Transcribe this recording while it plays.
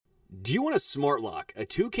Do you want a smart lock, a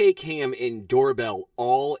 2K cam, and doorbell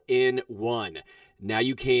all in one? Now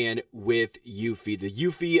you can with Eufy, the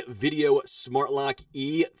Eufy Video Smart Lock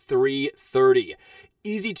E330.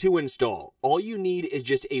 Easy to install. All you need is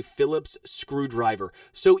just a Phillips screwdriver.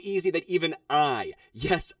 So easy that even I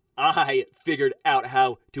figured out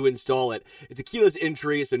how to install it. It's a keyless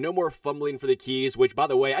entry, so no more fumbling for the keys, which, by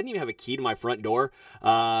the way, I didn't even have a key to my front door.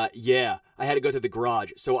 I had to go through the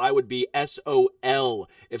garage, so I would be SOL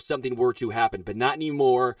if something were to happen, but not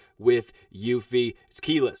anymore with Eufy. It's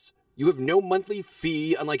keyless. You have no monthly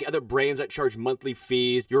fee, unlike other brands that charge monthly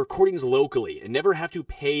fees. Your recordings locally and never have to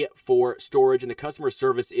pay for storage, and the customer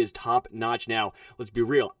service is top-notch. Now, let's be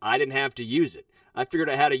real, I didn't have to use it. I figured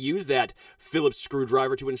out how to use that Phillips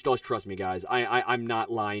screwdriver to install. Trust me, guys, I'm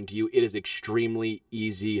not lying to you. It is extremely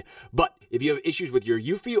easy. But if you have issues with your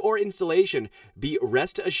Eufy or installation, be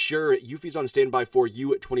rest assured Eufy's on standby for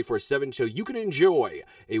you 24/7, so you can enjoy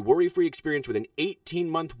a worry-free experience with an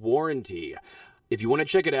 18-month warranty. If you want to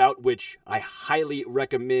check it out, which I highly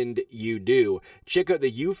recommend you do, check out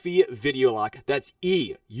the Eufy Video Lock. That's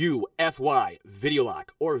EUFY Video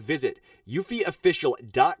Lock. Or visit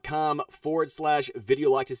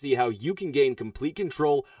eufyofficial.com/video lock to see how you can gain complete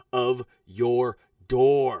control of your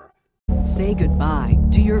door. Say goodbye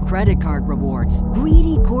to your credit card rewards.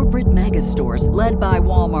 Greedy corporate mega stores, led by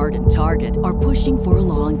Walmart and Target, are pushing for a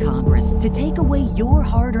law in Congress to take away your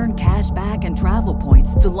hard-earned cash back and travel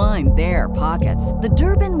points to line their pockets. The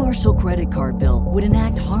Durbin-Marshall credit card bill would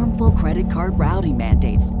enact harmful credit card routing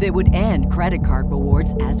mandates that would end credit card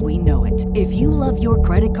rewards as we know it. If you love your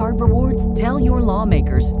credit card rewards, tell your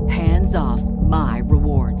lawmakers, hands off my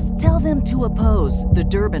rewards. Tell them to oppose the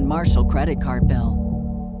Durbin-Marshall credit card bill.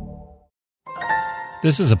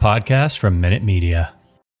 This is a podcast from Minute Media.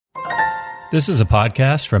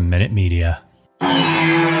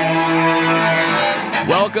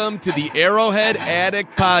 Welcome to the Arrowhead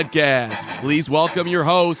Addict Podcast. Please welcome your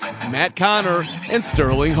hosts, Matt Connor and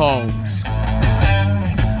Sterling Holmes.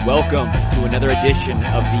 Welcome to another edition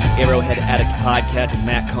of the Arrowhead Addict Podcast with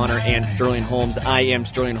Matt Connor and Sterling Holmes. I am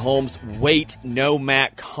Sterling Holmes. Wait, no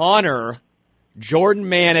Matt Connor. Jordan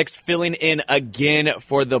Mannix filling in again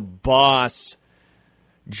for the boss.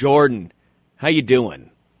 Jordan, how you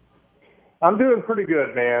doing? I'm doing pretty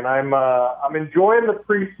good, man. I'm enjoying the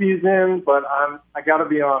preseason, but I got to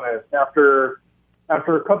be honest. After a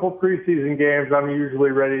couple preseason games, I'm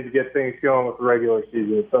usually ready to get things going with the regular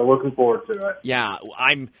season. So looking forward to it. Yeah,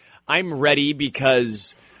 I'm ready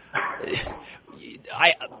because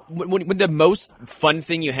when the most fun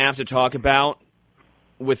thing you have to talk about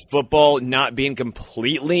with football not being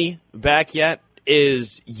completely back yet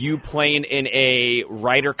is you playing in a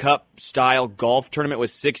Ryder Cup style golf tournament with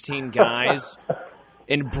 16 guys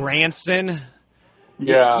in Branson.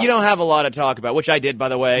 Yeah. You don't have a lot to talk about, which I did, by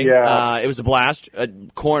the way. Yeah. It was a blast. A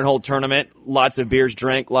cornhole tournament, lots of beers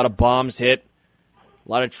drank, a lot of bombs hit,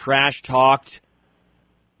 a lot of trash talked.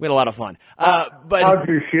 We had a lot of fun. But how'd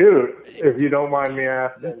you shoot, if you don't mind me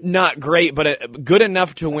asking? Not great, but good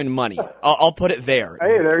enough to win money. I'll put it there.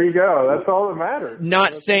 Hey, there you go. That's all that matters.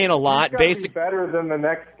 Not saying a lot. Basically, better than the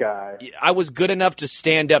next guy. I was good enough to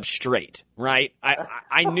stand up straight, right?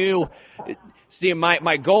 I knew. See,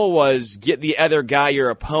 my goal was get the other guy, your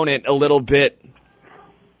opponent, a little bit.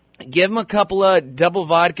 Give him a couple of double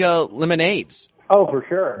vodka lemonades. Oh, for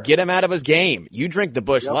sure. Get him out of his game. You drink the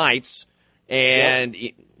Busch Lights, and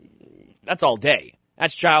that's all day.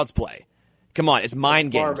 That's child's play. Come on, it's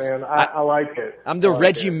mind games. Man. I like it. I'm the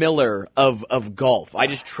Reggie Miller of golf. I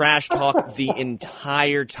just trash talk the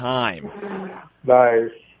entire time.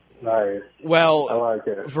 Nice. Well, I like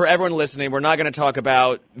it. For everyone listening, we're not going to talk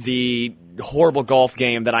about the horrible golf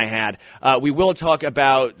game that I had. We will talk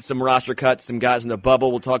about some roster cuts, some guys in the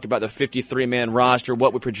bubble. We'll talk about the 53-man roster,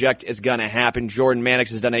 what we project is going to happen. Jordan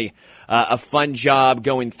Mannix has done a fun job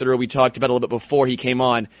going through. We talked about a little bit before he came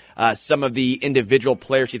on some of the individual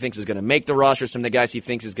players he thinks is going to make the roster, some of the guys he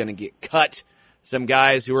thinks is going to get cut, some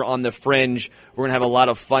guys who are on the fringe. We're going to have a lot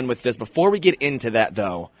of fun with this. Before we get into that,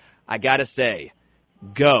 though, I got to say,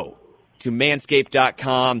 go to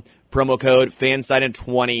manscaped.com, promo code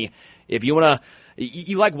FANSIDED20. If you want to,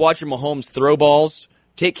 you like watching Mahomes throw balls,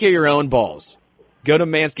 take care of your own balls. Go to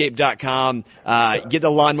manscaped.com, get the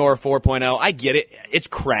Lawnmower 4.0. I get it. It's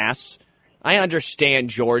crass. I understand,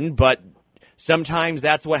 Jordan, but sometimes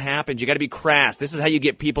that's what happens. You got to be crass. This is how you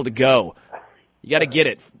get people to go. You got to get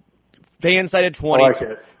it. FANSIDED20, I like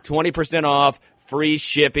it. 20% off, free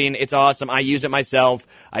shipping. It's awesome. I used it myself.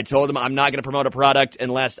 I told them I'm not going to promote a product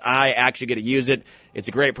unless I actually get to use it. It's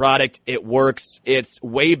a great product. It works. It's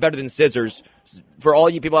way better than scissors. For all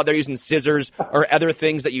you people out there using scissors or other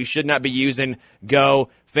things that you should not be using, go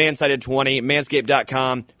Fansided20,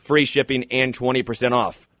 manscaped.com, free shipping and 20%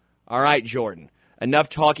 off. All right, Jordan, enough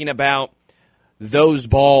talking about those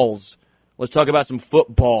balls. Let's talk about some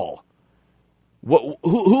football.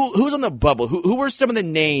 Who's on the bubble? Who are some of the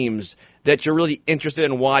names that you're really interested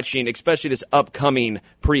in watching, especially this upcoming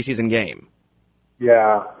preseason game?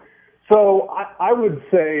 Yeah. So I would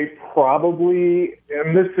say probably,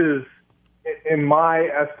 and this is in my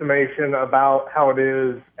estimation about how it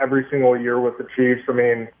is every single year with the Chiefs. I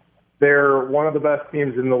mean, they're one of the best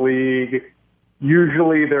teams in the league.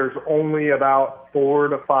 Usually there's only about 4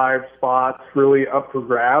 to 5 spots really up for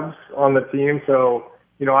grabs on the team. So,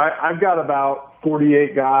 I've got about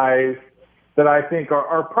 48 guys that I think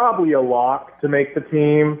are probably a lock to make the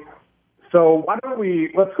team. So let's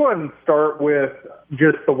go ahead and start with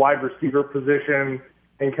just the wide receiver position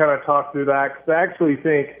and kind of talk through that, because I actually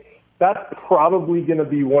think that's probably going to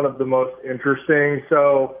be one of the most interesting.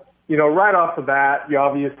 So, right off the bat, you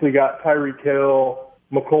obviously got Tyreek Hill,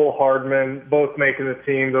 McCole Hardman, both making the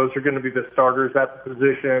team. Those are going to be the starters at the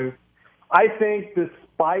position. I think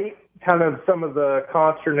despite kind of some of the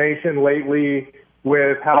consternation lately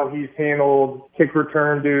with how he's handled kick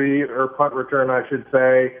return duty, or punt return, I should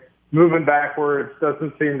say, moving backwards,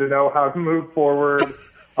 doesn't seem to know how to move forward.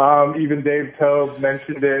 Even Dave Tobe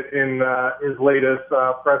mentioned it in his latest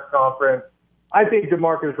press conference. I think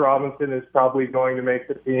Demarcus Robinson is probably going to make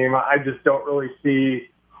the team. I just don't really see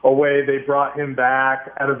a way they brought him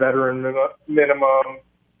back at a veteran minimum.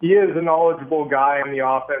 He is a knowledgeable guy in the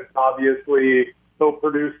offense, obviously. He'll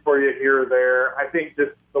produce for you here or there. I think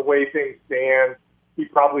just the way things stand, he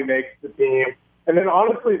probably makes the team. And then,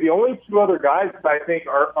 honestly, the only 2 other guys that I think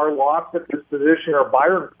are locks at this position are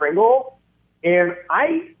Byron Pringle. And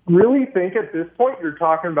I really think at this point you're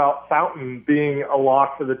talking about Fountain being a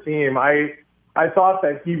lock for the team. I thought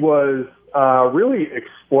that he was really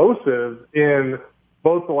explosive in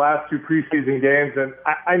both the last 2 preseason games. And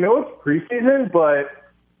I know it's preseason, but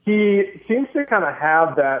he seems to kind of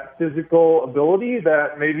have that physical ability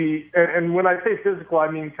that maybe, and when I say physical, I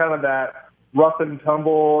mean kind of that rough and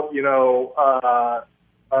tumble,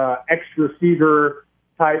 ex-receiver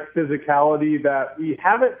type physicality that we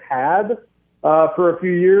haven't had for a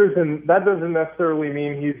few years. And that doesn't necessarily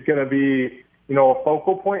mean he's going to be, a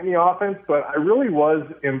focal point in the offense, but I really was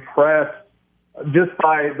impressed just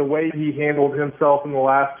by the way he handled himself in the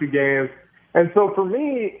last 2 games. And so for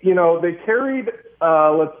me, they carried,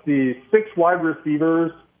 6 wide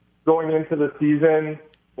receivers going into the season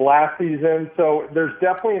last season. So there's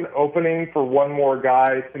definitely an opening for one more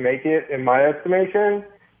guy to make it, in my estimation.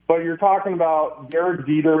 But you're talking about Jared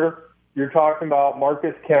Dieter, you're talking about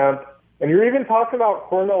Marcus Kemp, and you're even talking about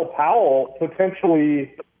Cornell Powell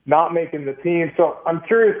potentially not making the team. So I'm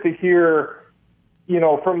curious to hear,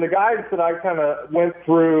 from the guys that I kind of went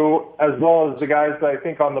through, as well as the guys that I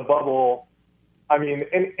think on the bubble, I mean,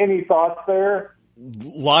 any thoughts there?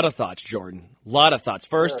 Lot of thoughts, Jordan. Lot of thoughts.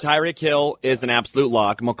 First, Tyreek Hill is an absolute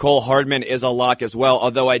lock. McCole Hardman is a lock as well,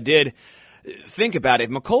 although I did think about it. If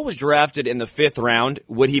McCole was drafted in the 5th round,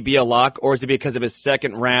 would he be a lock, or is it because of his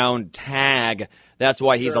 2nd round tag? That's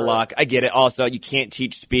why he's a lock. I get it. Also, you can't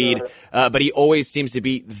teach speed, but he always seems to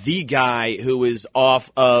be the guy who is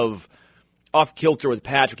off kilter with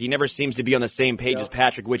Patrick. He never seems to be on the same page as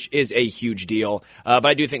Patrick, which is a huge deal. But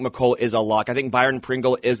I do think McCole is a lock. I think Byron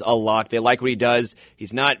Pringle is a lock. They like what he does.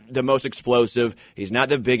 He's not the most explosive. He's not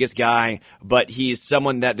the biggest guy, but he's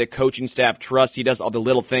someone that the coaching staff trusts. He does all the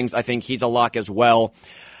little things. I think he's a lock as well.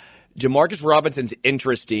 Demarcus Robinson's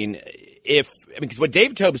interesting. Because what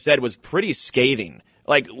Dave Tobe said was pretty scathing.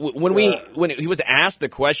 Like when he was asked the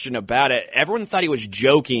question about it, everyone thought he was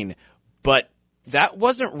joking, but that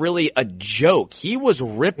wasn't really a joke. He was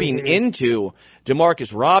ripping into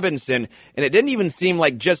Demarcus Robinson, and it didn't even seem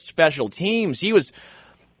like just special teams. He was,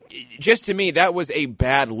 just to me, that was a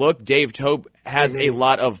bad look. Dave Tobe has a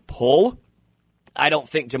lot of pull. I don't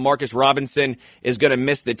think Demarcus Robinson is going to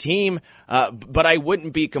miss the team, but I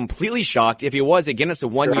wouldn't be completely shocked if he was. Again, it's a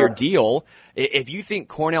one-year deal. If you think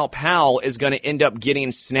Cornell Powell is going to end up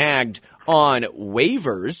getting snagged on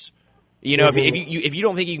waivers, if you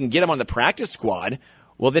don't think you can get him on the practice squad,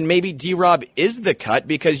 well, then maybe D-Rob is the cut,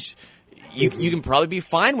 because you can probably be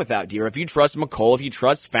fine without D-Rob. If you trust McCole, if you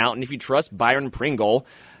trust Fountain, if you trust Byron Pringle,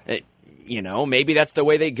 maybe that's the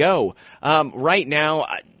way they go. Right now,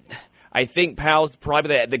 I think Powell's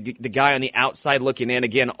probably the guy on the outside looking in.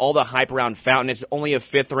 Again, all the hype around Fountain. It's only a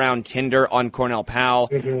 5th-round tender on Cornell Powell.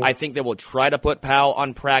 Mm-hmm. I think they will try to put Powell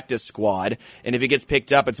on practice squad. And if he gets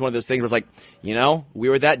picked up, it's one of those things where it's like, we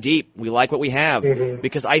were that deep. We like what we have. Mm-hmm.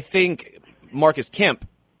 Because I think Marcus Kemp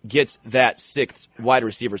gets that 6th wide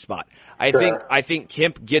receiver spot. I think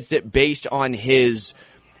Kemp gets it based on his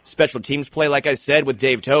special teams play. Like I said, with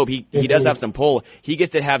Dave Tobe, he does have some pull. He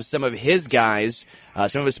gets to have some of his guys,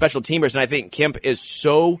 some of his special teamers, and I think Kemp is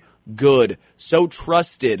so good, so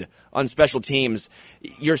trusted on special teams.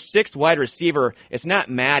 Your 6th wide receiver, it's not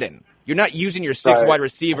Madden. You're not using your 6th wide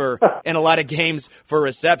receiver in a lot of games for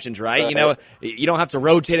receptions, right? You don't have to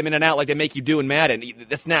rotate him in and out like they make you do in Madden.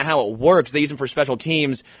 That's not how it works. They use him for special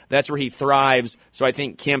teams. That's where he thrives. So I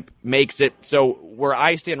think Kemp makes it. So where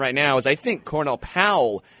I stand right now is I think Cornell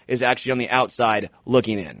Powell is actually on the outside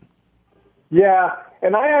looking in. Yeah,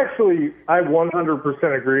 and I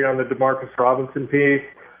 100% agree on the Demarcus Robinson piece.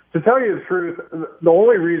 To tell you the truth, the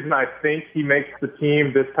only reason I think he makes the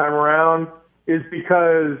team this time around is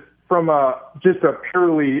because from just a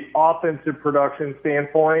purely offensive production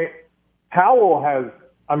standpoint, Powell has,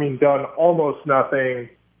 done almost nothing.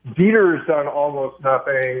 Dieter's done almost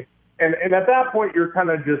nothing. And at that point, you're kind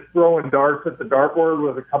of just throwing darts at the dartboard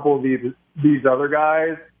with a couple of these other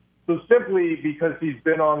guys. So simply because he's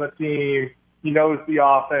been on the team, he knows the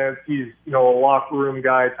offense, he's, a locker room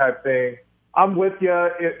guy type thing. I'm with you.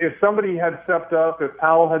 If somebody had stepped up, if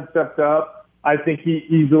Powell had stepped up, I think he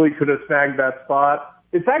easily could have snagged that spot.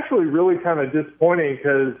 It's actually really kind of disappointing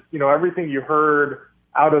because, everything you heard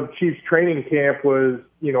out of Chiefs training camp was,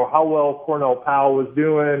 how well Cornell Powell was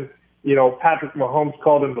doing. Patrick Mahomes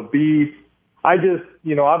called him the beast. I've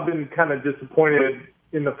been kind of disappointed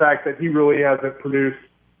in the fact that he really hasn't produced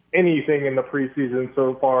anything in the preseason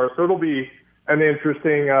so far. So it'll be an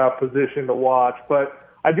interesting position to watch. But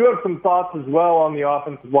I do have some thoughts as well on the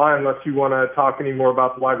offensive line, unless you want to talk any more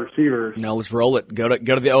about the wide receivers. No, let's roll it. Go to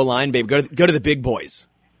the O-line, babe. Go to the big boys.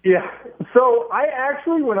 Yeah. So I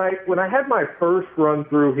actually, when I had my first run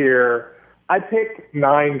through here, I picked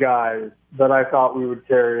 9 guys that I thought we would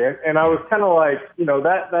carry. And I was kind of like,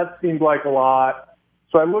 that seemed like a lot.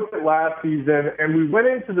 So I looked at last season, and we went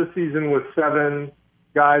into the season with 7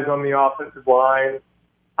 guys on the offensive line.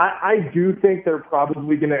 I do think they're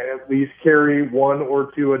probably going to at least carry 1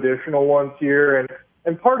 or 2 additional ones here.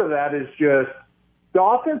 And part of that is just the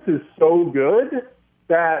offense is so good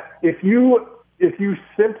that if you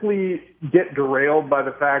simply get derailed by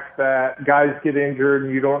the fact that guys get injured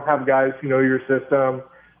and you don't have guys who know your system,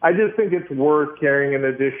 I just think it's worth carrying an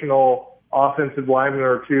additional offensive lineman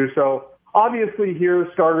or 2. So obviously here,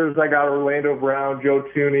 starters, I got Orlando Brown, Joe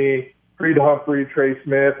Thuney, Creed Humphrey, Trey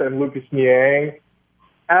Smith, and Lucas Niang.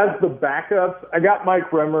 As the backups, I got Mike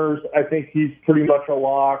Remmers. I think he's pretty much a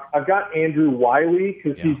lock. I've got Andrew Wiley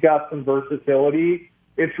because he's got some versatility.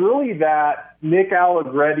 It's really that Nick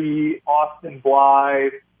Allegretti, Austin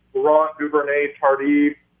Blythe, Laurent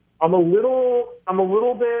Duvernay-Tardif. I'm a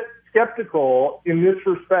little bit skeptical in this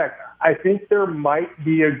respect. I think there might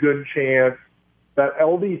be a good chance that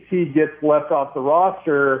LDT gets left off the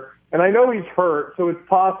roster. And I know he's hurt, so it's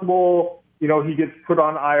possible he gets put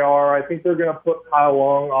on IR. I think they're going to put Kyle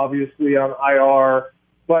Long, obviously, on IR.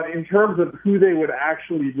 But in terms of who they would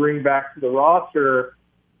actually bring back to the roster,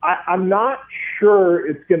 I'm not sure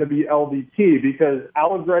it's going to be LDT because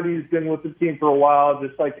Allegretti's been with the team for a while,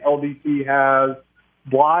 just like LDT has.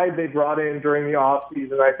 Blythe they brought in during the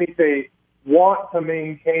offseason. I think they want to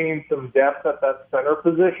maintain some depth at that center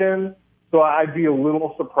position. So I'd be a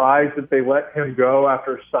little surprised if they let him go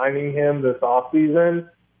after signing him this offseason.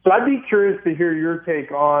 So I'd be curious to hear your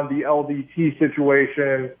take on the LDT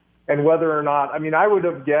situation and whether or not, I would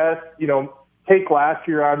have guessed, take last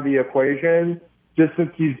year out of the equation, just since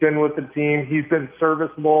he's been with the team. He's been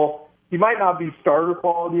serviceable. He might not be starter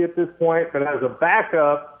quality at this point, but as a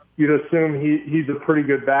backup, you'd assume he's a pretty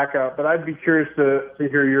good backup. But I'd be curious to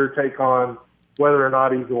hear your take on whether or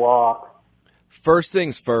not he's a lock. First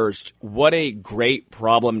things first, what a great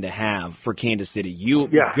problem to have for Kansas City. You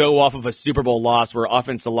go off of a Super Bowl loss where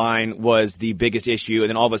offensive line was the biggest issue, and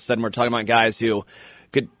then all of a sudden we're talking about guys who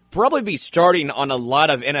could probably be starting on a lot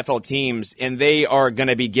of NFL teams, and they are going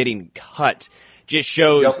to be getting cut. Just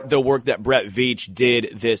shows the work that Brett Veach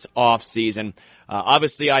did this offseason.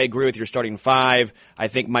 Obviously, I agree with your starting 5. I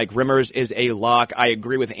think Mike Remmers is a lock. I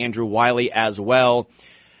agree with Andrew Wiley as well.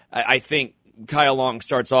 I think Kyle Long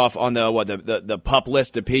starts off on the PUP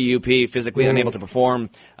list, the PUP, physically unable to perform.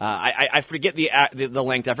 I forget the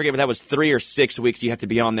length. I forget if that was 3 or 6 weeks you have to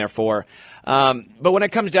be on there for. But when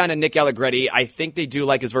it comes down to Nick Allegretti, I think they do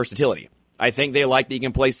like his versatility. I think they like that he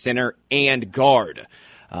can play center and guard.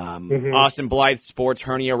 Austin Blythe sports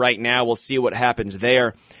hernia right now. We'll see what happens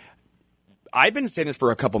there. I've been saying this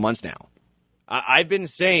for a couple months now. I've been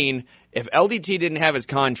saying if LDT didn't have his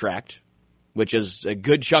contract, which is a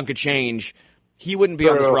good chunk of change, he wouldn't be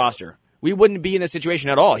on this roster. We wouldn't be in this situation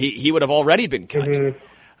at all. He would have already been cut.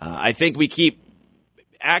 I think we keep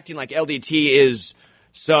acting like LDT is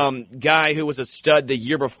some guy who was a stud the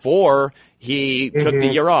year before he took the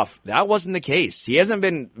year off. That wasn't the case. He hasn't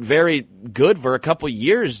been very good for a couple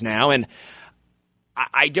years now, and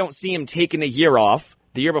I don't see him taking a year off.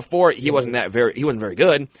 The year before, he wasn't very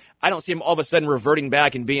good. I don't see him all of a sudden reverting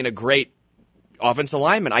back and being a great offensive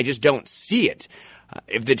lineman. I just don't see it.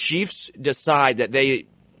 If the Chiefs decide that they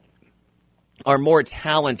are more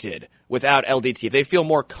talented without LDT, if they feel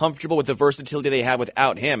more comfortable with the versatility they have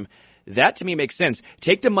without him, that to me makes sense.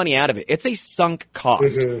 Take the money out of it. It's a sunk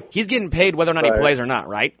cost. He's getting paid whether or not he plays or not,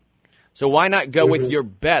 right? So why not go with your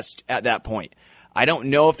best at that point? I don't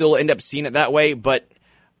know if they'll end up seeing it that way, but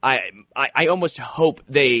I almost hope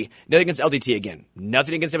nothing against LDT again.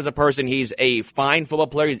 Nothing against him as a person. He's a fine football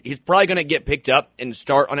player. He's probably going to get picked up and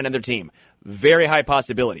start on another team. Very high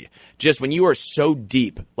possibility. Just when you are so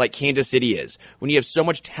deep like Kansas City is, when you have so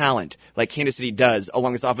much talent like Kansas City does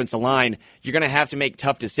along its offensive line, you're going to have to make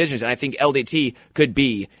tough decisions, and I think LDT could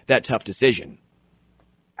be that tough decision.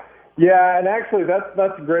 Yeah, and actually that's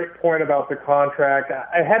a great point about the contract.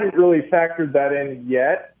 I hadn't really factored that in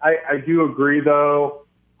yet. I do agree, though.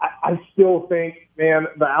 I still think, man,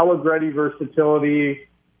 the Allegretti versatility,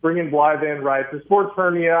 bringing Blythe in, right, the sports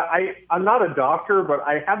hernia, I'm not a doctor, but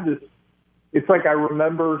I have this, it's like I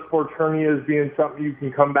remember sports hernias being something you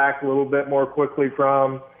can come back a little bit more quickly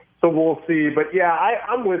from, so we'll see. But, yeah,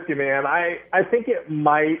 I'm with you, man. I think it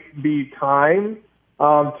might be time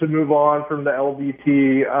to move on from the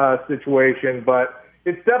LDT situation, but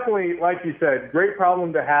it's definitely, like you said, great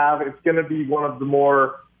problem to have. It's going to be one of the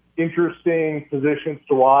more interesting positions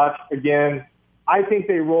to watch. Again, I think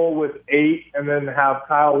they roll with 8 and then have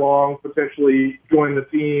Kyle Long potentially join the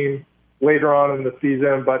team later on in the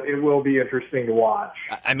season, but it will be interesting to watch.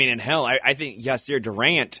 I mean, in hell, I think Yasir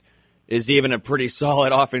Durant is even a pretty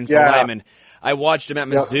solid offensive lineman. I watched him at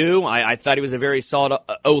Mizzou. I thought he was a very solid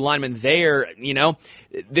O-lineman there. You know,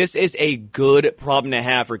 this is a good problem to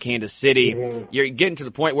have for Kansas City. You're getting to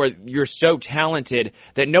the point where you're so talented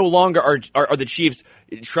that no longer are the Chiefs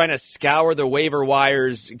trying to scour the waiver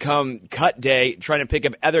wires come cut day, trying to pick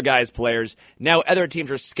up other guys' players. Now other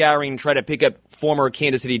teams are scouring, trying to pick up former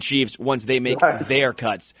Kansas City Chiefs once they make their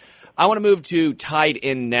cuts. I want to move to tight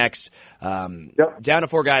end next. Down to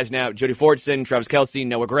 4 guys now. Jody Fortson, Travis Kelce,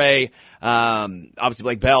 Noah Gray, obviously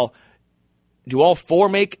Blake Bell. Do all 4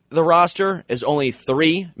 make the roster? Is only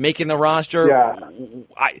 3 making the roster? Yeah.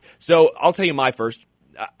 So I'll tell you my first.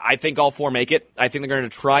 I think all 4 make it. I think they're going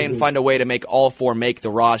to try and find a way to make all 4 make the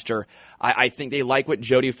roster. I think they like what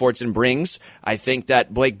Jody Fortson brings. I think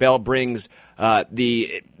that Blake Bell brings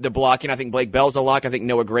the blocking. I think Blake Bell's a lock. I think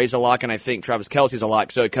Noah Gray's a lock, and I think Travis Kelce's a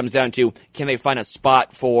lock. So it comes down to, can they find a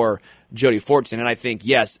spot for Jody Fortson? And I think,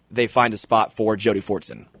 yes, they find a spot for Jody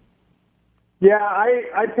Fortson. Yeah,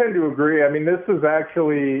 I tend to agree. I mean, this is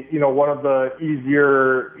actually, one of the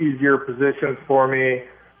easier positions for me.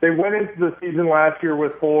 They went into the season last year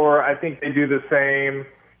with 4. I think they do the same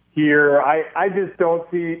here. I just don't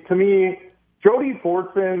see, to me, Jody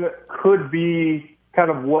Fortson could be kind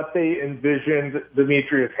of what they envisioned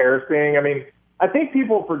Demetrius Harris being. I mean, I think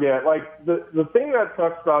people forget, like, the thing that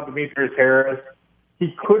sucks about Demetrius Harris,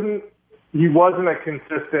 he wasn't a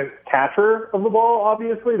consistent catcher of the ball,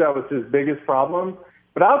 obviously. That was his biggest problem.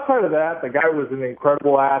 But outside of that, the guy was an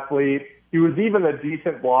incredible athlete. He was even a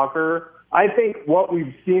decent blocker. I think what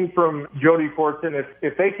we've seen from Jody Fortson,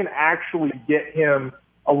 if they can actually get him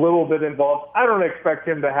a little bit involved, I don't expect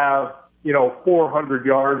him to have, 400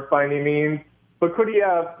 yards by any means, but could he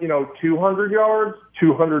have, 200 yards,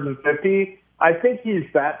 250? I think he's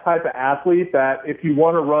that type of athlete that if you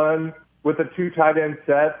want to run with a 2 tight end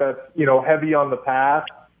set that's, heavy on the pass,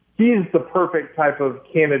 he's the perfect type of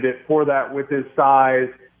candidate for that with his size.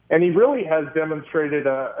 And he really has demonstrated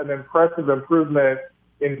an impressive improvement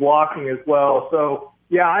in blocking as well. So,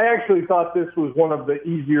 yeah, I actually thought this was one of the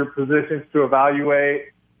easier positions to evaluate.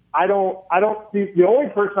 I don't see, the only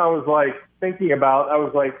person I was thinking about,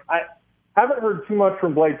 I haven't heard too much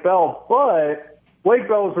from Blake Bell, but Blake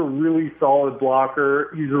Bell is a really solid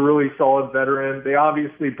blocker. He's a really solid veteran. They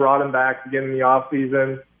obviously brought him back again in the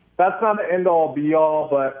offseason. That's not the end-all, be-all,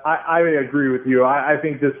 but I agree with you. I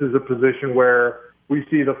think this is a position where we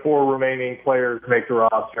see the 4 remaining players make the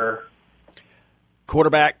roster.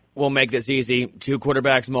 Quarterback, We'll make this easy. Two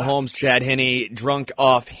quarterbacks, Mahomes, Chad Henne, drunk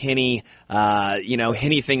off Henne.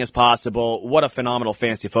 Henne thing is possible. What a phenomenal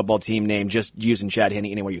fantasy football team name, just using Chad Henne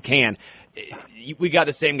anywhere you can. We got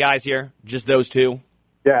the same guys here, just those two?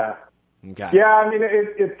 Yeah. Okay. Yeah, I mean,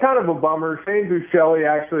 it's kind of a bummer. Shane Buechele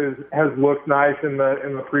actually has looked nice in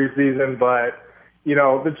the preseason, but,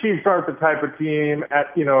 the Chiefs aren't the type of team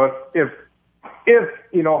if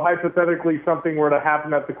hypothetically something were to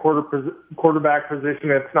happen at the quarterback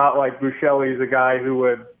position, it's not like Buechele is a guy who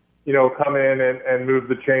would, come in and move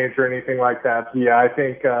the chains or anything like that. So, yeah, I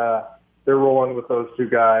think they're rolling with those two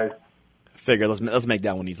guys. Figure let's make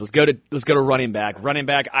that one easy. Let's go to running back. Running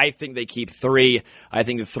back, I think they keep 3. I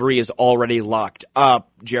think the 3 is already locked up.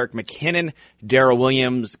 Jerick McKinnon, Darrell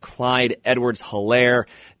Williams, Clyde Edwards-Helaire.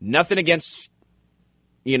 Nothing against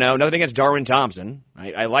Darwin Thompson.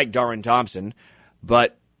 I like Darwin Thompson,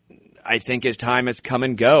 but I think his time has come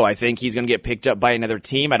and go. I think he's going to get picked up by another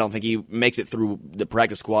team. I don't think he makes it through the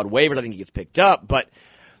practice squad waivers. I think he gets picked up, but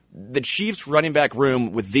the Chiefs running back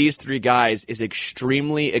room with these 3 guys is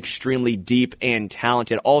extremely, extremely deep and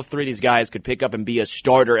talented. All 3 of these guys could pick up and be a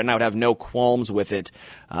starter, and I would have no qualms with it.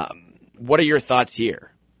 What are your thoughts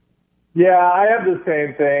here? Yeah, I have the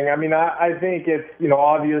same thing. I mean, I think it's,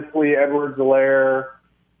 obviously Edwards-Helaire.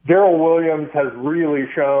 Darrell Williams has really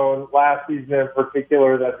shown last season in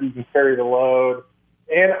particular that he can carry the load.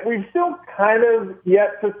 And we've still kind of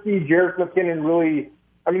yet to see Jerick McKinnon really –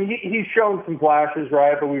 I mean, he's shown some flashes,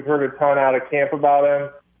 right, but we've heard a ton out of camp about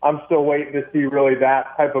him. I'm still waiting to see really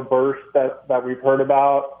that type of burst that we've heard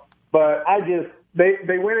about. But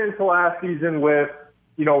they went into last season with,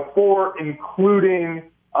 4, including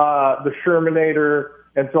the Shermanator.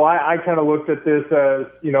 And so I kind of looked at this as,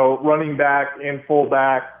 running back and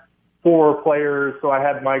fullback, 4 players. So I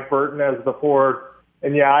had Mike Burton as the 4th.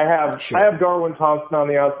 And, yeah, I have Darwin Thompson on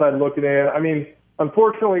the outside looking in. I mean,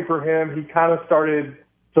 unfortunately for him, he kind of started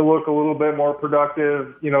to look a little bit more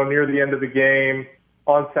productive, near the end of the game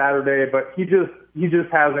on Saturday, but he just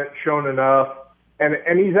hasn't shown enough.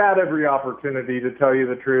 And he's had every opportunity, to tell you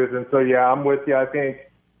the truth. And so, yeah, I'm with you. I think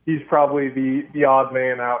he's probably the odd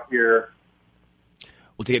man out here.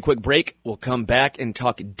 We'll take a quick break. We'll come back and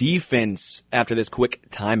talk defense after this quick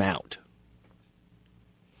timeout.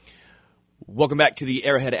 Welcome back to the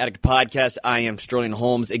Arrowhead Addict Podcast. I am Sterling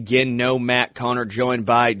Holmes. Again, no Matt Connor, joined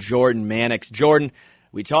by Jordan Mannix. Jordan,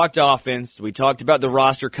 we talked offense. We talked about the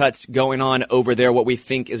roster cuts going on over there, what we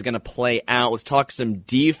think is going to play out. Let's talk some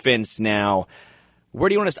defense now. Where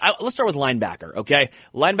do you want to – let's start with linebacker, okay?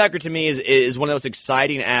 Linebacker to me is one of those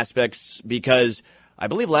exciting aspects because I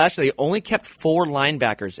believe last year they only kept 4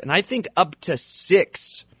 linebackers, and I think up to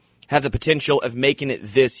 6 have the potential of making it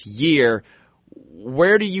this year.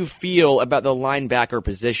 Where do you feel about the linebacker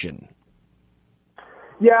position?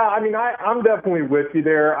 Yeah, I mean, I'm definitely with you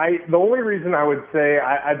there. The only reason I would say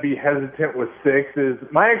I'd be hesitant with 6 is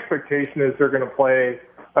my expectation is they're going to play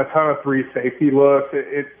a ton of 3 safety looks.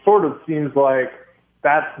 It sort of seems like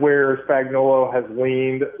that's where Spagnuolo has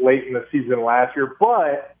leaned late in the season last year,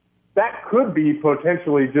 but that could be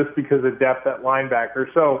potentially just because of depth at linebacker.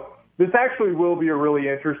 So this actually will be a really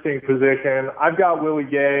interesting position. I've got Willie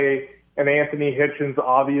Gay and Anthony Hitchens,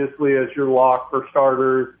 obviously, as your lock for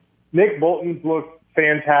starters. Nick Bolton's looked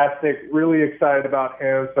fantastic. Really excited about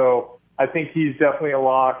him. So I think he's definitely a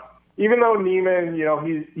lock. Even though Neiman,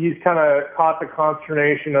 he's kind of caught the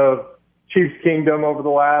consternation of Chiefs Kingdom over the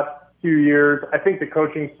last few years, I think the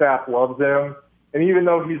coaching staff loves him. And even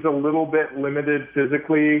though he's a little bit limited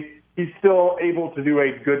physically, he's still able to do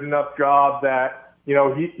a good enough job that,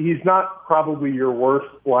 he's not probably your worst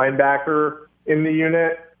linebacker in the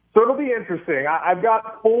unit. So it'll be interesting. I've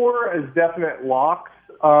got 4 as definite locks.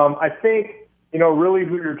 I think, really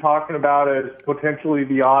who you're talking about as potentially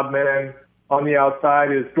the odd men on the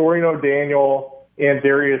outside is Dorian O'Daniel and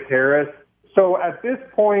Darius Harris. So at this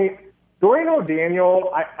point, Dorian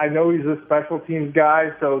O'Daniel, I know he's a special teams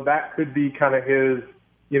guy, so that could be kind of his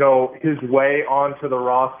way onto the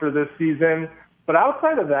roster this season. But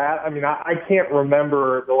outside of that, I mean, I can't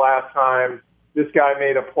remember the last time this guy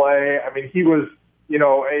made a play. I mean, he was,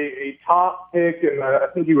 a top pick, and I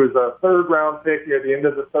think he was a 3rd-round pick near the end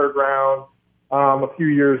of the 3rd round a few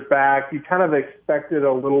years back. You kind of expected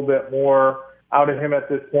a little bit more out of him at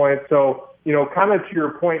this point. So, kind of to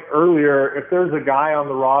your point earlier, if there's a guy on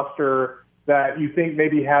the roster that you think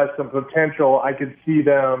maybe has some potential, I could see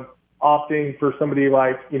them opting for somebody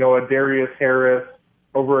like, a Darius Harris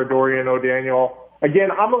over a Dorian O'Daniel. Again,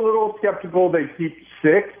 I'm a little skeptical they keep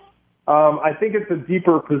 6. I think it's a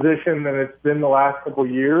deeper position than it's been the last couple of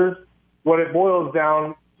years. What it boils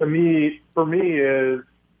down to for me is,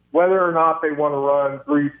 whether or not they want to run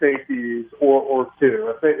 3 safeties or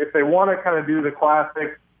 2. If they want to kind of do the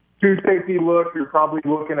classic 2 safety look, you're probably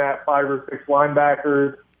looking at 5 or 6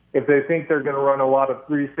 linebackers. If they think they're going to run a lot of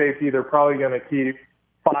 3 safety, they're probably going to keep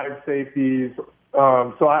 5 safeties.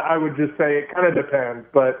 So I would just say it kind of depends,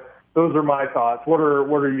 but those are my thoughts. What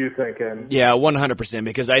are you thinking? Yeah, 100%,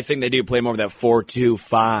 because I think they do play more of that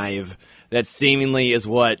 4-2-5. That seemingly is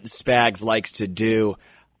what Spags likes to do.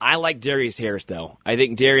 I like Darius Harris, though. I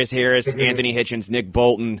think Darius Harris, Anthony Hitchens, Nick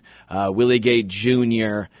Bolton, Willie Gay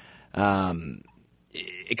Jr.,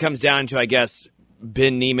 it comes down to, I guess,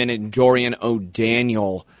 Ben Niemann and Dorian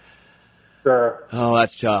O'Daniel. Sure. Oh,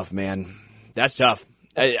 that's tough, man. That's tough.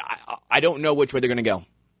 I don't know which way they're going to go.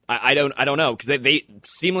 I don't know, because they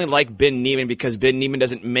seemingly like Ben Niemann because Ben Niemann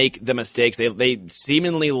doesn't make the mistakes. They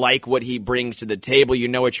seemingly like what he brings to the table. You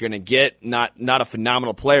know what you're going to get. Not a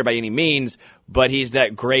phenomenal player by any means, but he's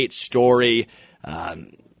that great story.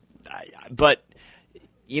 But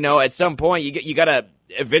at some point you got to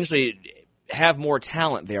eventually have more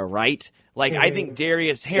talent there, right? Like I think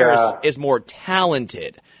Darius Harris is more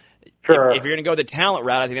talented. Sure. If you're going to go the talent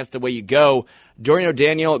route, I think that's the way you go. Dorian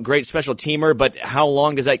O'Daniel, great special teamer, but how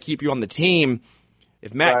long does that keep you on the team?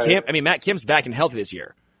 If Matt Kemp's back and healthy this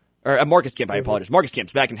year, or Marcus Kemp, I apologize. Marcus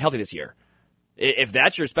Kemp's back and healthy this year. If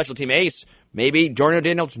that's your special team ace, maybe Dorian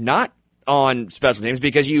O'Daniel's not on special teams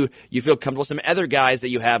because you feel comfortable with some other guys that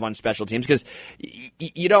you have on special teams, because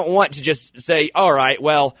you don't want to just say, all right,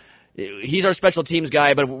 well, he's our special teams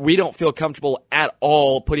guy, but we don't feel comfortable at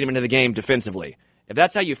all putting him into the game defensively. If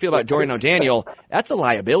that's how you feel about Dorian O'Daniel, that's a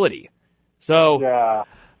liability. So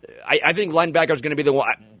I think linebacker is going to be the one.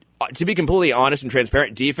 To be completely honest and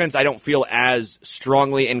transparent, defense I don't feel as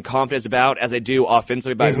strongly and confident about as I do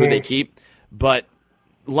offensively about who they keep. But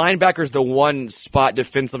linebacker is the one spot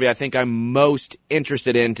defensively I think I'm most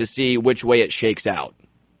interested in to see which way it shakes out.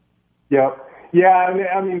 Yep. Yeah,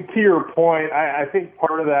 I mean, to your point, I think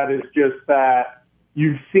part of that is just that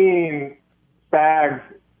you've seen Spags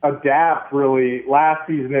adapt really last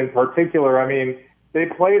season in particular. I mean, they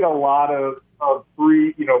played a lot of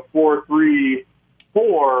 4-3-4,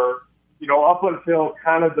 up until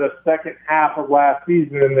kind of the second half of last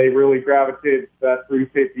season, and they really gravitated to that 3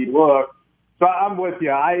 safety look. So I'm with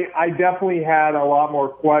you. I definitely had a lot more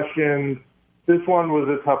questions. This one was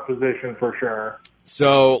a tough position for sure.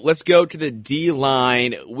 So let's go to the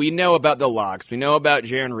D-line. We know about the locks. We know about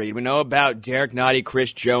Jaron Reed. We know about Derek Nottie,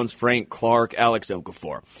 Chris Jones, Frank Clark, Alex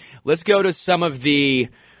Okafor. Let's go to some of the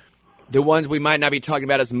ones we might not be talking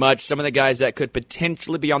about as much, some of the guys that could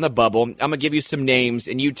potentially be on the bubble. I'm going to give you some names,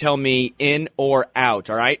 and you tell me in or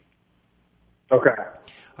out, all right? Okay.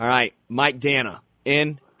 All right. Mike Dana,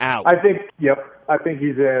 in, out. I think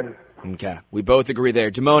he's in. Okay. We both agree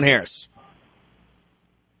there. Damone Harris.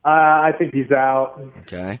 I think he's out.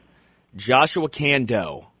 Okay. Joshua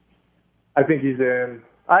Kando. I think he's in.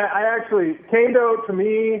 I actually, Kando, to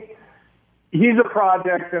me, he's a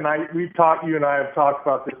project, and you and I have talked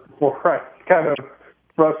about this before. It's kind of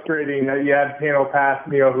frustrating that you had Tano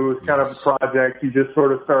Passanio, who was kind of a project. You just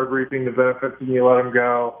sort of started reaping the benefits and you let him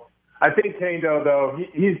go. I think Kando, though,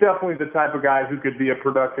 he's definitely the type of guy who could be a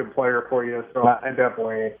productive player for you, so I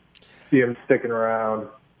definitely see him sticking around.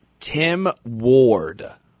 Tim Ward.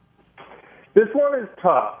 This one is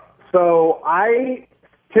tough. So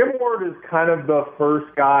Tim Ward is kind of the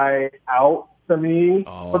first guy out to me,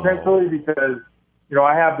 potentially, because,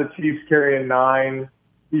 I have the Chiefs carrying 9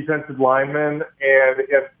 defensive linemen, and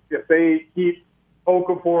if they keep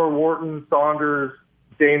Okafor, Wharton, Saunders,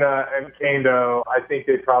 Dana, and Kando, I think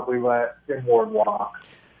they probably let Tim Ward walk.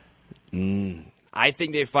 I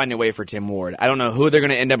think they find a way for Tim Ward. I don't know who they're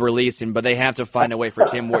going to end up releasing, but they have to find a way for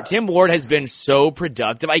Tim Ward. Tim Ward has been so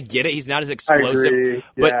productive. I get it. He's not as explosive. I agree.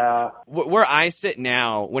 But where I sit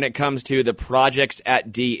now when it comes to the projects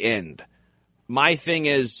at D end, my thing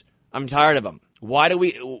is I'm tired of them. Why do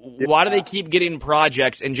they keep getting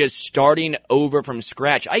projects and just starting over from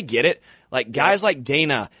scratch? I get it. Like guys like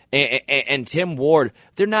Dana and Tim Ward,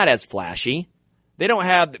 they're not as flashy. They don't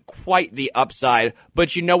have quite the upside,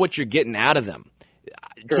 but you know what you're getting out of them.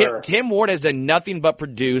 Sure. Tim Ward has done nothing but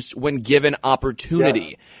produce when given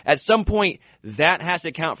opportunity. Yeah. At some point, that has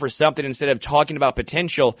to count for something instead of talking about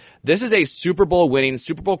potential. This is a Super Bowl winning,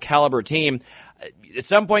 Super Bowl caliber team. At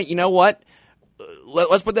some point, you know what?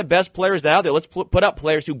 Let's put the best players out there. Let's put up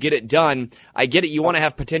players who get it done. I get it. You want to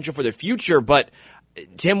have potential for the future, but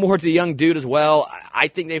Tim Ward's a young dude as well. I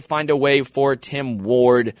think they find a way for Tim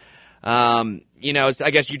Ward. I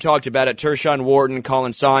guess you talked about it. Tershawn Wharton,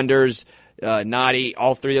 Colin Saunders, Nottie,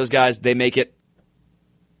 all 3 of those guys, they make it.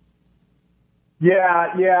 Yeah.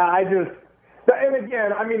 And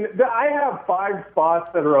again, I mean, I have 5 spots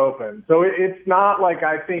that are open. So it's not like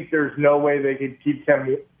I think there's no way they could keep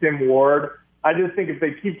Tim Ward. I just think if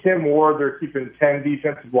they keep Tim Ward, they're keeping 10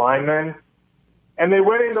 defensive linemen. And they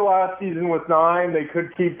went into last season with 9. They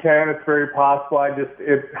could keep 10. It's very possible.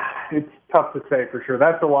 It's tough to say for sure.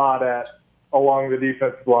 That's a lot along the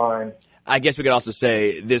defensive line. I guess we could also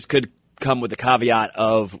say this could come with the caveat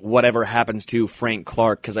of whatever happens to Frank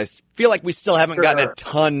Clark, because I feel like we still haven't gotten a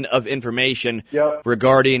ton of information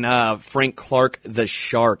regarding Frank Clark, the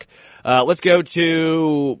Shark. Let's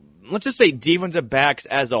just say defensive backs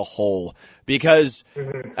as a whole, because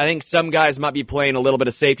I think some guys might be playing a little bit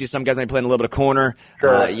of safety, some guys might be playing a little bit of corner.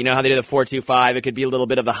 You know how they do the 4-2-5, it could be a little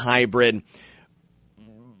bit of the hybrid.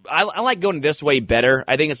 I like going this way better.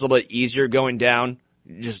 I think it's a little bit easier going down,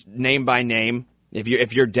 just name by name. If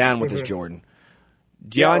you're down with this, Jordan,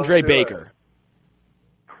 DeAndre Baker.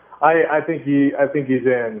 I think he's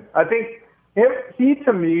in. I think he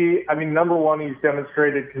to me. I mean, number one, he's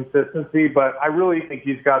demonstrated consistency, but I really think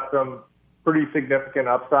he's got some pretty significant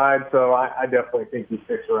upside. So I definitely think he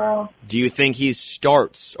sticks around. Do you think he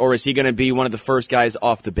starts, or is he going to be one of the first guys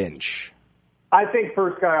off the bench? I think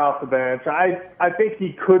first guy off the bench. I think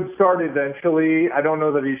he could start eventually. I don't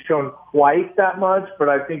know that he's shown quite that much, but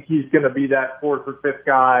I think he's going to be that 4th or 5th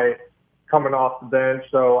guy coming off the bench.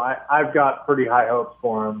 So I've got pretty high hopes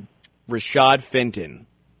for him. Rashad Fenton.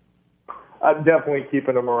 I'm definitely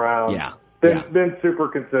keeping him around. Yeah. Been super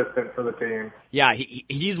consistent for the team. Yeah,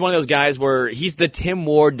 he's one of those guys where he's the Tim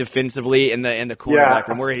Ward defensively in the quarterback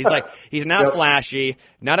room, where he's not flashy,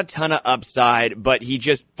 not a ton of upside, but he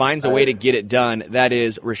just finds a way to get it done. That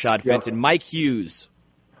is Rashad Fenton. Mike Hughes.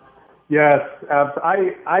 Yes,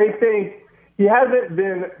 I think he hasn't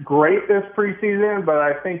been great this preseason, but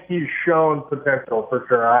I think he's shown potential for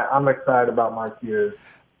sure. I'm excited about Mike Hughes.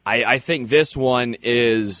 I think this one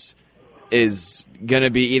is going to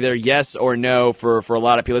be either yes or no for a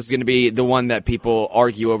lot of people. This is going to be the one that people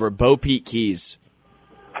argue over. Bo Peep Keys.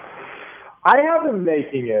 I have him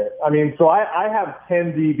making it. I mean, so I have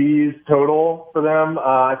 10 DBs total for them.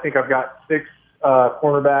 I think I've got 6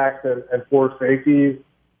 cornerbacks and 4 safeties.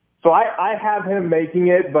 So I have him making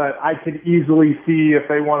it, but I could easily see if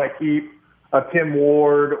they want to keep a Tim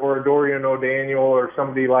Ward or a Dorian O'Daniel or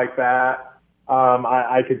somebody like that.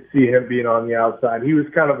 I could see him being on the outside. He was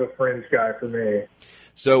kind of a fringe guy for me.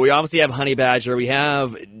 So we obviously have Honey Badger. We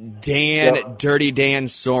have Dirty Dan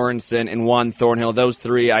Sorensen, and Juan Thornhill. Those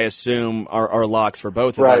 3, I assume, are locks for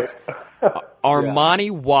both of us.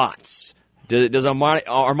 Armani Watts. Does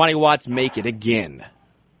Armani Watts make it again?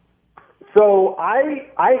 So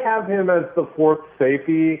I have him as the 4th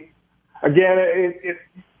safety. Again,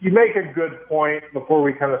 you make a good point before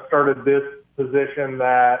we kind of started this position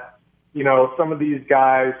that, you know, some of these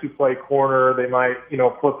guys who play corner, they might, you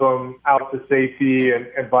know, flip them out to safety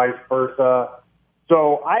and vice versa.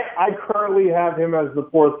 So I currently have him as the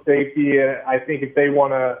 4th safety. And I think if they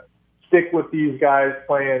want to stick with these guys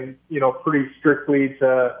playing, you know, pretty strictly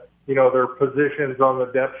to, you know, their positions on the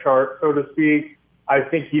depth chart, so to speak, I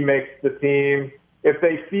think he makes the team. If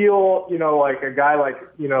they feel, you know, like a guy like,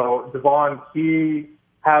 you know, Devon Key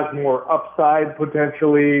has more upside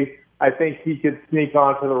potentially, I think he could sneak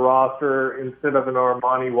onto the roster instead of an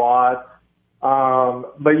Armani Watts.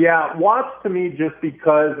 But yeah, Watts to me, just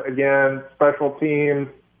because, again, special teams,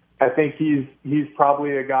 I think he's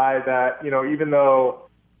probably a guy that, you know, even though,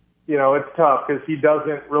 you know, it's tough because he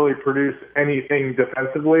doesn't really produce anything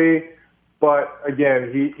defensively, but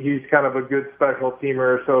again, he's kind of a good special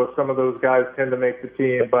teamer, so some of those guys tend to make the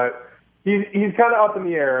team. But he's kind of up in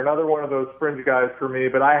the air, another one of those fringe guys for me,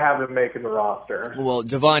 but I have him making the roster. Well,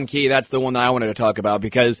 Devon Key, that's the one that I wanted to talk about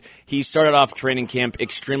because he started off training camp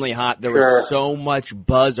extremely hot. There was so much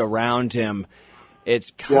buzz around him. It's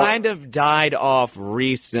kind of died off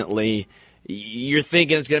recently. You're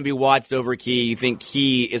thinking it's going to be Watts over Key. You think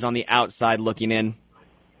Key is on the outside looking in?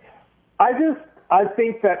 I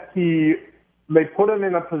think that they put him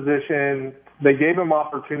in a position, they gave him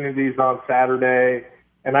opportunities on Saturday.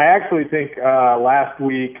 And I actually think last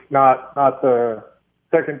week, not the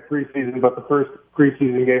second preseason, but the first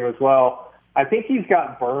preseason game as well, I think he's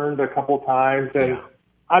got burned a couple times. And,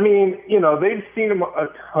 I mean, you know, they've seen him a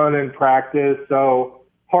ton in practice. So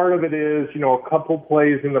part of it is, you know, a couple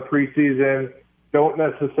plays in the preseason don't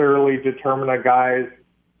necessarily determine a guy's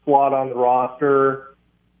slot on the roster.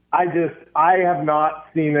 I have not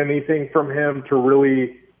seen anything from him to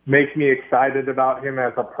really make me excited about him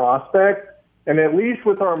as a prospect. And at least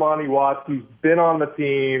with Armani Watts, he's been on the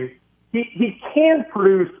team. He can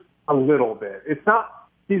produce a little bit. He's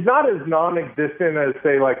not as non-existent as,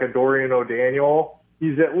 say, like a Dorian O'Daniel.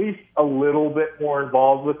 He's at least a little bit more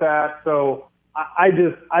involved with that. So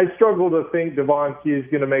I struggle to think Devon Key is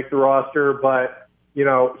going to make the roster, but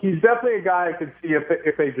he's definitely a guy I could see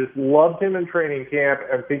if they just loved him in training camp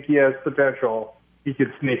and think he has potential, he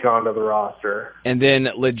could sneak onto the roster. And then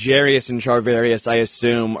Legarius and Charvarius, I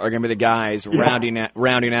assume, are going to be the guys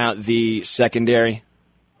rounding out the secondary.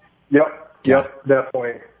 Yep,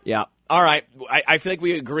 definitely. Yeah. All right. I feel like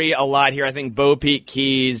we agree a lot here. I think Bo Peep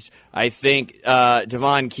Keys, I think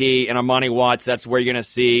Devon Key and Armani Watts, that's where you're going to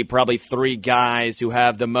see probably three guys who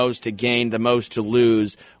have the most to gain, the most to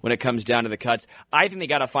lose when it comes down to the cuts. I think they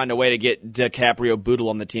got to find a way to get DiCaprio Bootle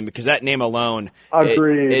on the team because that name alone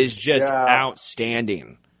is just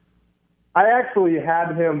outstanding. I actually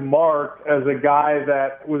had him marked as a guy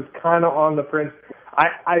that was kind of on the fringe.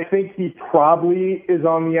 I think he probably is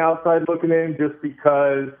on the outside looking in just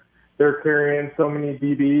because they're carrying so many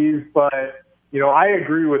DBs, but I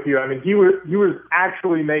agree with you. I mean, he was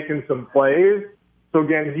actually making some plays. So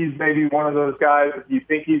again, he's maybe one of those guys. If you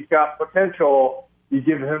think he's got potential, you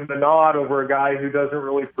give him the nod over a guy who doesn't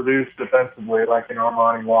really produce defensively, like an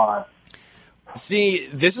Armani Watts. See,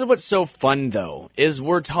 this is what's so fun, though, is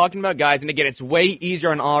we're talking about guys, and again, it's way easier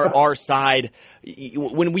on our side.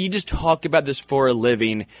 When we just talk about this for a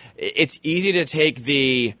living, it's easy to take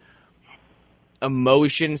the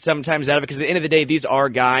emotion sometimes out of it, because at the end of the day, these are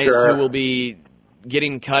guys who will be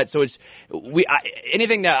getting cut. So it's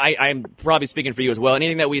anything that I'm probably speaking for you as well.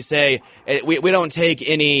 Anything that we say, we don't take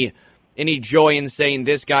any joy in saying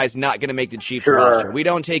this guy's not going to make the Chiefs roster. We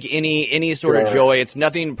don't take any sort of joy. It's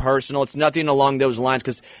nothing personal. It's nothing along those lines.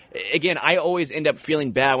 Because again, I always end up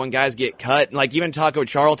feeling bad when guys get cut. Like even Taco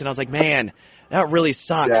Charlton, I was like, man, that really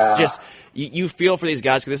sucks. Just you feel for these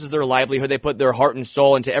guys because this is their livelihood. They put their heart and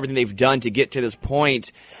soul into everything they've done to get to this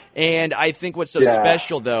point. And I think what's so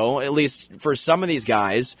special, though, at least for some of these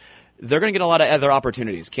guys, they're going to get a lot of other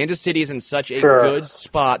opportunities. Kansas City is in such a good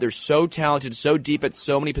spot. They're so talented, so deep at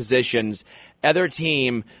so many positions. Other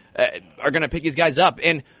team are going to pick these guys up,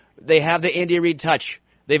 and they have the Andy Reid touch.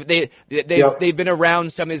 They've been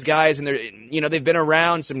around some of these guys, and they've been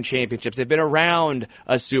around some championships. They've been around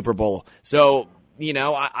a Super Bowl. So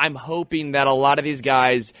I'm hoping that a lot of these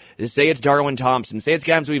guys, say it's Darwin Thompson, say it's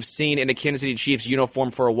guys we've seen in a Kansas City Chiefs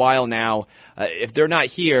uniform for a while now, if they're not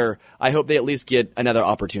here, I hope they at least get another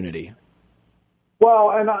opportunity.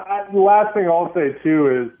 Well, and the last thing I'll say,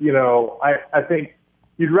 too, is, I think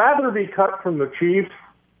you'd rather be cut from the Chiefs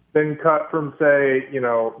than cut from, say,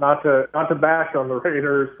 not to bash on the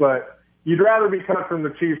Raiders, but you'd rather be cut from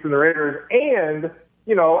the Chiefs than the Raiders. And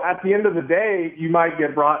at the end of the day, you might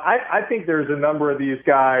get brought. I think there's a number of these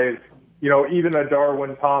guys, even a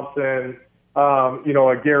Darwin Thompson,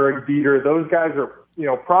 a Garrett Beater. Those guys are,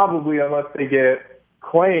 probably, unless they get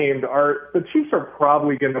claimed, the Chiefs are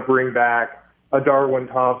probably going to bring back a Darwin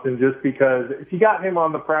Thompson just because if you got him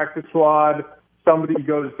on the practice squad, somebody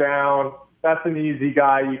goes down, that's an easy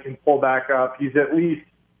guy you can pull back up. He's at least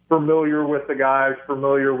familiar with the guys,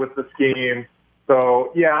 familiar with the scheme.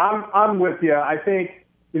 So, yeah, I'm with you. I think,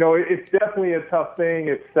 it's definitely a tough thing.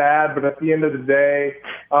 It's sad, but at the end of the day,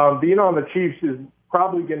 being on the Chiefs is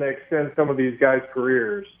probably going to extend some of these guys'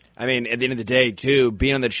 careers. I mean, at the end of the day, too,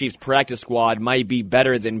 being on the Chiefs practice squad might be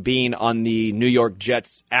better than being on the New York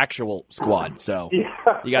Jets actual squad. So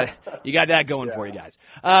you got that going for you guys.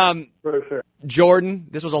 For sure. Jordan,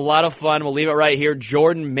 this was a lot of fun. We'll leave it right here.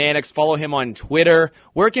 Jordan Mannix, follow him on Twitter.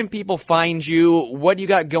 Where can people find you? What do you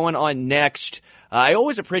got going on next? I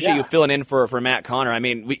always appreciate you filling in for Matt Connor. I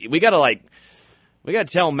mean, we gotta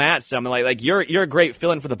tell Matt something like you're a great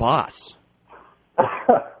fill-in for the boss.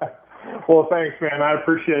 Well, thanks, man. I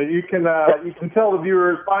appreciate it. You can tell the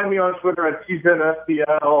viewers, find me on Twitter at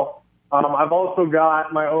TZSBL. I've also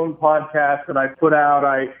got my own podcast that I put out.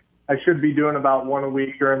 I should be doing about one a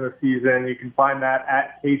week during the season. You can find that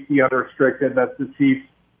at KC Unrestricted. That's the Chiefs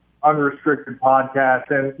Unrestricted podcast.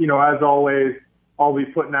 And, as always, I'll be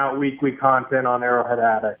putting out weekly content on Arrowhead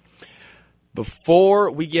Addict.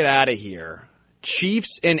 Before we get out of here,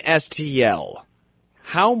 Chiefs and STL.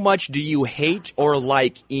 How much do you hate or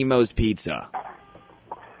like Emo's Pizza?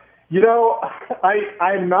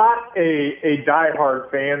 I'm not a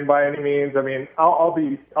diehard fan by any means. I mean, I'll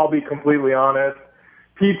be completely honest.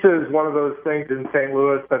 Pizza is one of those things in St.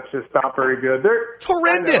 Louis that's just not very good. It's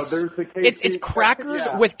horrendous. It's crackers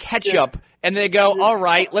with ketchup, and they go, all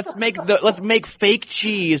right, let's make fake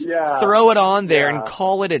cheese, throw it on there, and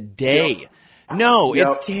call it a day. No,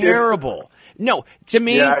 it's terrible. No, to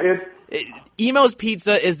me, Emo's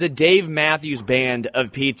Pizza is the Dave Matthews Band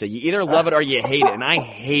of pizza. You either love it or you hate it, and I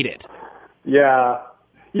hate it. Yeah.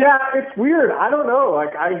 Yeah, it's weird. I don't know.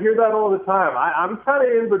 I hear that all the time. I'm kind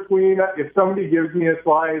of in between. If somebody gives me a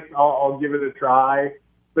slice, I'll give it a try.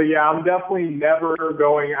 yeah, I'm definitely never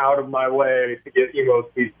going out of my way to get Emo's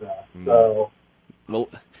Pizza.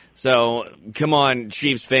 So come on,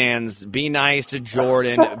 Chiefs fans, be nice to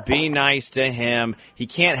Jordan, be nice to him. He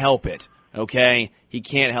can't help it, okay? He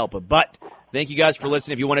can't help it. But thank you guys for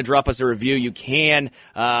listening. If you want to drop us a review, you can.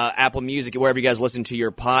 Apple Music, wherever you guys listen to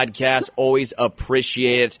your podcast. Always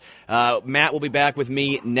appreciate it. Matt will be back with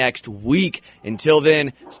me next week. Until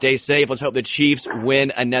then, stay safe. Let's hope the Chiefs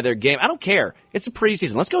win another game. I don't care. It's a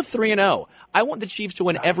preseason. Let's go 3-0. I want the Chiefs to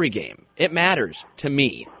win every game. It matters to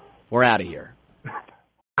me. We're out of here.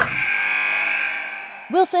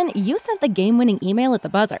 Wilson, you sent the game-winning email at the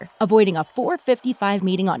buzzer, avoiding a 4:55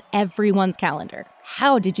 meeting on everyone's calendar.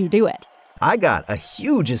 How did you do it? I got a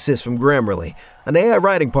huge assist from Grammarly, an AI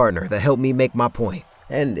writing partner that helped me make my point.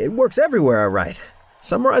 And it works everywhere I write.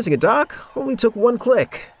 Summarizing a doc only took one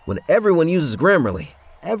click. When everyone uses Grammarly,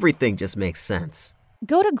 everything just makes sense.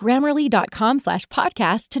 Go to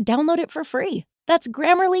Grammarly.com/podcast to download it for free. That's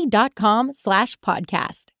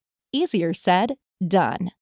Grammarly.com/podcast. Easier said, done.